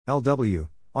LW,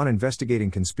 on Investigating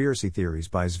Conspiracy Theories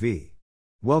by Zvi.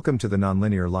 Welcome to the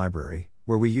Nonlinear Library,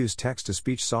 where we use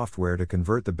text-to-speech software to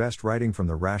convert the best writing from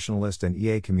the rationalist and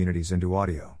EA communities into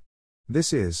audio.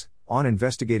 This is, On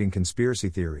Investigating Conspiracy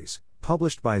Theories,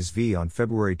 published by Zvi on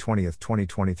February 20,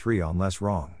 2023 on Less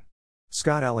Wrong.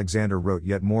 Scott Alexander wrote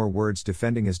yet more words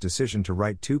defending his decision to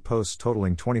write 2 posts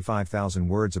totaling 25,000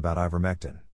 words about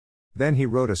ivermectin. Then he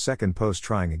wrote a second post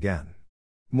trying again.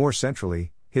 More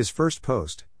centrally, his first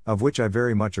post, of which I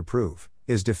very much approve,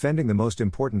 is defending the most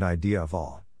important idea of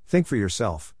all: think for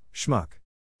yourself, schmuck.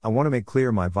 I want to make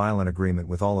clear my violent agreement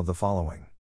with all of the following.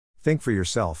 Think for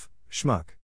yourself, schmuck.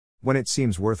 When it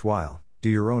seems worthwhile, do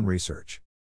your own research.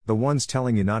 The ones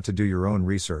telling you not to do your own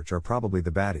research are probably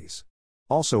the baddies.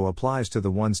 Also applies to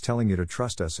the ones telling you to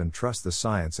trust us and trust the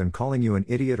science and calling you an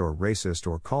idiot or racist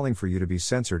or calling for you to be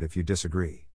censored if you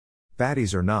disagree.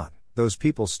 Baddies or not, those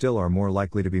people still are more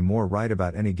likely to be more right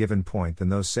about any given point than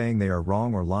those saying they are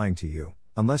wrong or lying to you,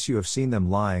 unless you have seen them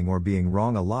lying or being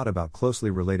wrong a lot about closely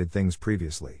related things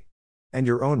previously. And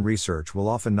your own research will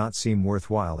often not seem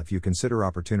worthwhile if you consider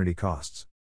opportunity costs.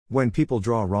 When people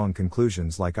draw wrong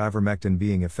conclusions like ivermectin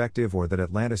being effective or that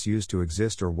Atlantis used to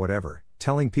exist or whatever,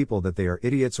 telling people that they are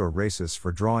idiots or racists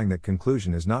for drawing that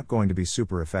conclusion is not going to be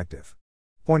super effective.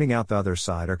 Pointing out the other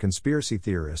side are conspiracy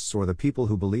theorists or the people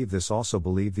who believe this also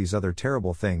believe these other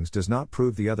terrible things does not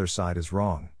prove the other side is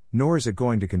wrong, nor is it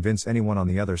going to convince anyone on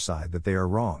the other side that they are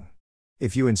wrong.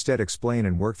 If you instead explain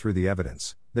and work through the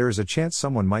evidence, there is a chance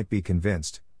someone might be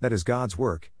convinced, that is God's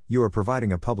work, you are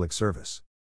providing a public service.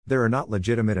 There are not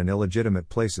legitimate and illegitimate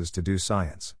places to do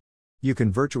science. You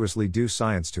can virtuously do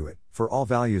science to it, for all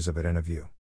values of it and of you.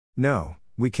 No,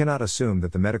 we cannot assume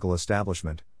that the medical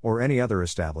establishment, or any other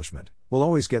establishment, will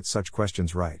always get such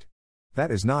questions right.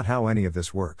 That is not how any of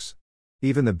this works.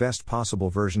 Even the best possible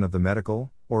version of the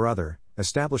medical, or other,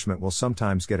 establishment will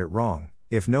sometimes get it wrong.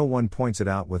 If no one points it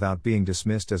out without being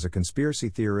dismissed as a conspiracy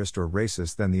theorist or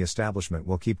racist, then the establishment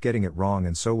will keep getting it wrong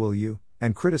and so will you,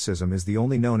 and criticism is the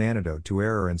only known antidote to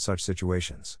error in such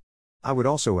situations. I would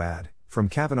also add, from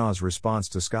Kavanaugh's response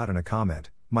to Scott in a comment,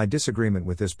 my disagreement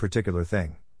with this particular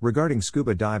thing, regarding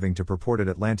scuba diving to purported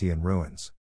Atlantean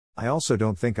ruins. I also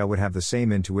don't think I would have the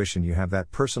same intuition you have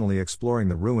that personally exploring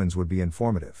the ruins would be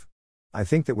informative. I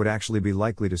think that would actually be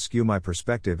likely to skew my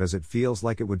perspective, as it feels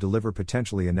like it would deliver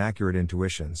potentially inaccurate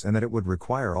intuitions and that it would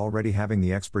require already having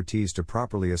the expertise to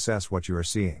properly assess what you are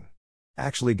seeing.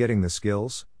 Actually getting the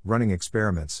skills, running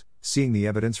experiments, seeing the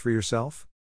evidence for yourself?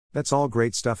 That's all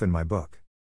great stuff in my book.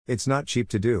 It's not cheap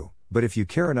to do, but if you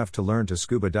care enough to learn to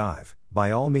scuba dive,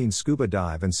 by all means scuba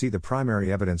dive and see the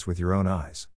primary evidence with your own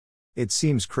eyes. It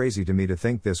seems crazy to me to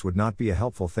think this would not be a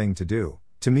helpful thing to do.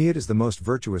 To me it is the most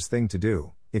virtuous thing to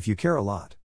do, if you care a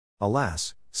lot.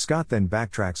 Alas, Scott then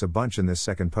backtracks a bunch in this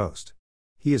second post.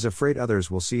 He is afraid others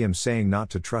will see him saying not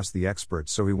to trust the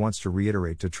experts, so he wants to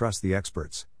reiterate to trust the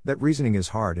experts. That reasoning is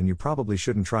hard and you probably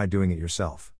shouldn't try doing it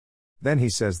yourself. Then he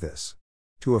says this.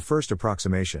 To a first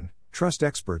approximation, trust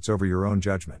experts over your own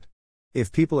judgment.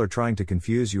 If people are trying to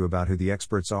confuse you about who the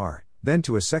experts are, then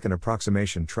to a second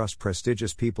approximation, trust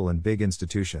prestigious people in big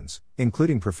institutions,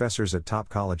 including professors at top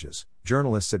colleges,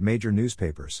 journalists at major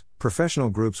newspapers, professional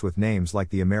groups with names like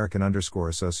the American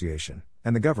Association,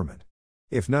 and the government.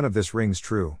 If none of this rings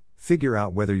true, figure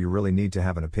out whether you really need to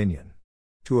have an opinion.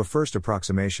 To a first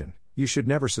approximation, you should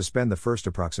never suspend the first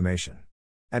approximation.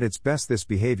 At its best, this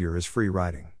behavior is free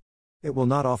riding. It will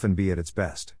not often be at its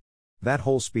best. That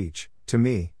whole speech, to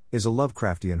me, is a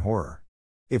Lovecraftian horror.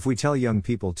 If we tell young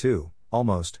people to,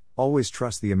 almost, always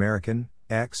trust the American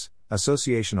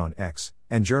Association on X,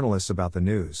 and journalists about the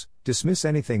news, dismiss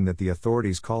anything that the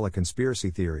authorities call a conspiracy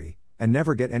theory, and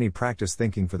never get any practice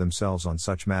thinking for themselves on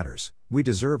such matters, we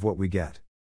deserve what we get.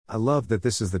 I love that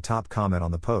this is the top comment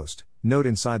on the post, note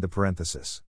inside the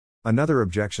parenthesis. Another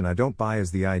objection I don't buy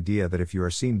is the idea that if you are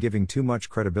seen giving too much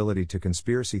credibility to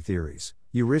conspiracy theories,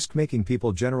 you risk making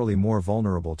people generally more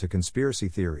vulnerable to conspiracy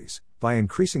theories, by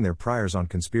increasing their priors on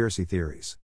conspiracy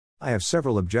theories. I have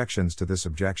several objections to this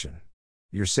objection.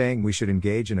 You're saying we should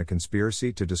engage in a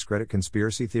conspiracy to discredit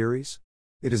conspiracy theories?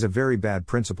 It is a very bad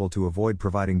principle to avoid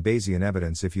providing Bayesian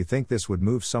evidence if you think this would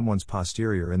move someone's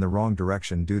posterior in the wrong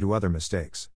direction due to other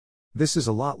mistakes. This is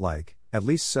a lot like, at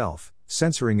least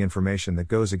censoring information that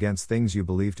goes against things you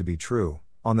believe to be true,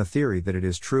 on the theory that it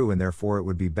is true and therefore it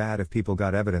would be bad if people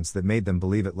got evidence that made them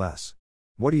believe it less.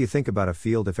 What do you think about a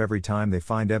field if every time they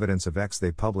find evidence of X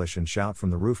they publish and shout from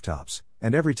the rooftops,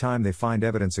 and every time they find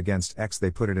evidence against X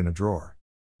they put it in a drawer?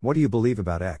 What do you believe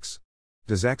about X?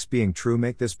 Does X being true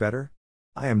make this better?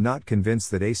 I am not convinced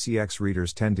that ACX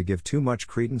readers tend to give too much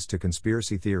credence to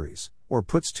conspiracy theories, or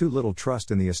puts too little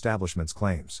trust in the establishment's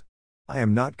claims. I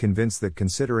am not convinced that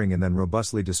considering and then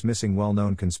robustly dismissing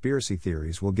well-known conspiracy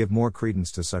theories will give more credence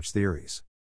to such theories.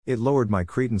 It lowered my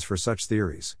credence for such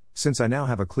theories, since I now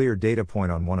have a clear data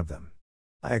point on one of them.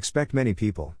 I expect many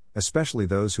people, especially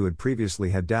those who had previously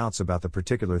had doubts about the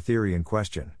particular theory in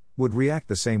question, would react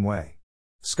the same way.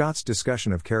 Scott's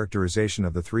discussion of characterization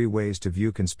of the three ways to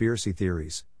view conspiracy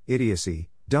theories: idiocy,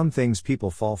 dumb things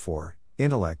people fall for;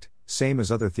 intellect, same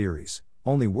as other theories,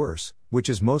 only worse, which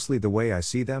is mostly the way I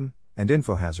see them; and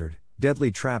infohazard, deadly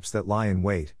traps that lie in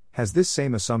wait, has this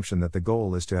same assumption that the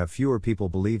goal is to have fewer people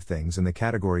believe things in the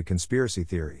category conspiracy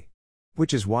theory.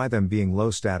 Which is why them being low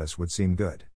status would seem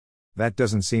good. That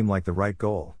doesn't seem like the right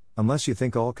goal, unless you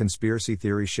think all conspiracy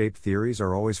theory-shaped theories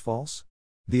are always false.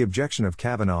 The objection of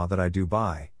Kavanaugh that I do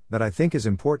buy, that I think is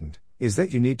important, is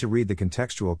that you need to read the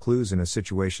contextual clues in a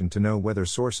situation to know whether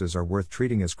sources are worth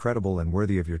treating as credible and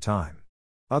worthy of your time.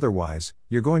 Otherwise,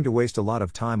 you're going to waste a lot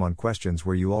of time on questions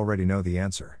where you already know the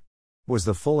answer. Was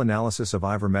the full analysis of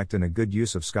ivermectin a good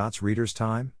use of Scott's readers'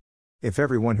 time? If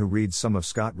everyone who reads some of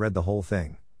Scott read the whole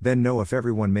thing, then no. If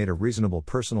everyone made a reasonable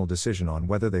personal decision on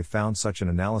whether they found such an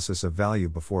analysis of value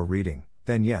before reading,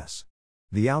 then yes.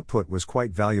 The output was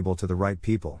quite valuable to the right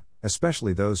people,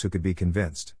 especially those who could be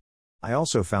convinced. I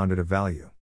also found it of value.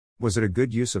 Was it a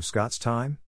good use of Scott's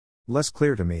time? Less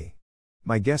clear to me.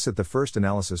 My guess at the first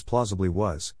analysis plausibly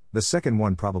was, the second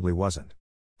one probably wasn't.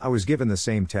 I was given the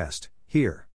same test,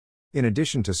 here. In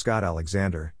addition to Scott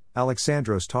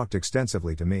Alexandros talked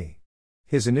extensively to me.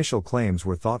 His initial claims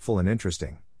were thoughtful and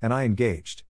interesting, and I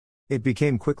engaged. It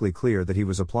became quickly clear that he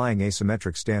was applying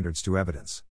asymmetric standards to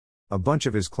evidence. A bunch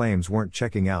of his claims weren't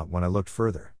checking out when I looked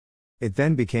further. It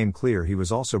then became clear he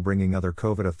was also bringing other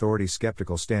COVID authority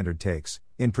skeptical standard takes,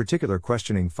 in particular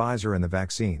questioning Pfizer and the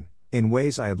vaccine, in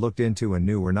ways I had looked into and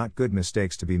knew were not good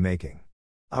mistakes to be making.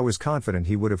 I was confident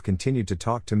he would have continued to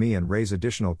talk to me and raise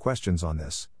additional questions on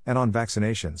this, and on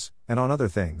vaccinations, and on other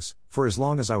things, for as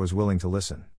long as I was willing to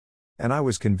listen. And I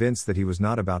was convinced that he was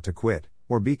not about to quit,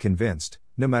 or be convinced,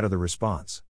 no matter the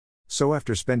response. So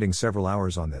after spending several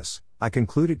hours on this, I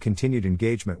concluded continued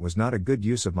engagement was not a good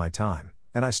use of my time,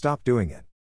 and I stopped doing it.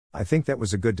 I think that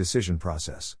was a good decision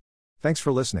process. Thanks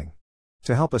for listening.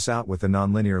 To help us out with the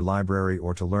Nonlinear Library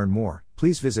or to learn more,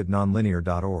 please visit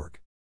nonlinear.org.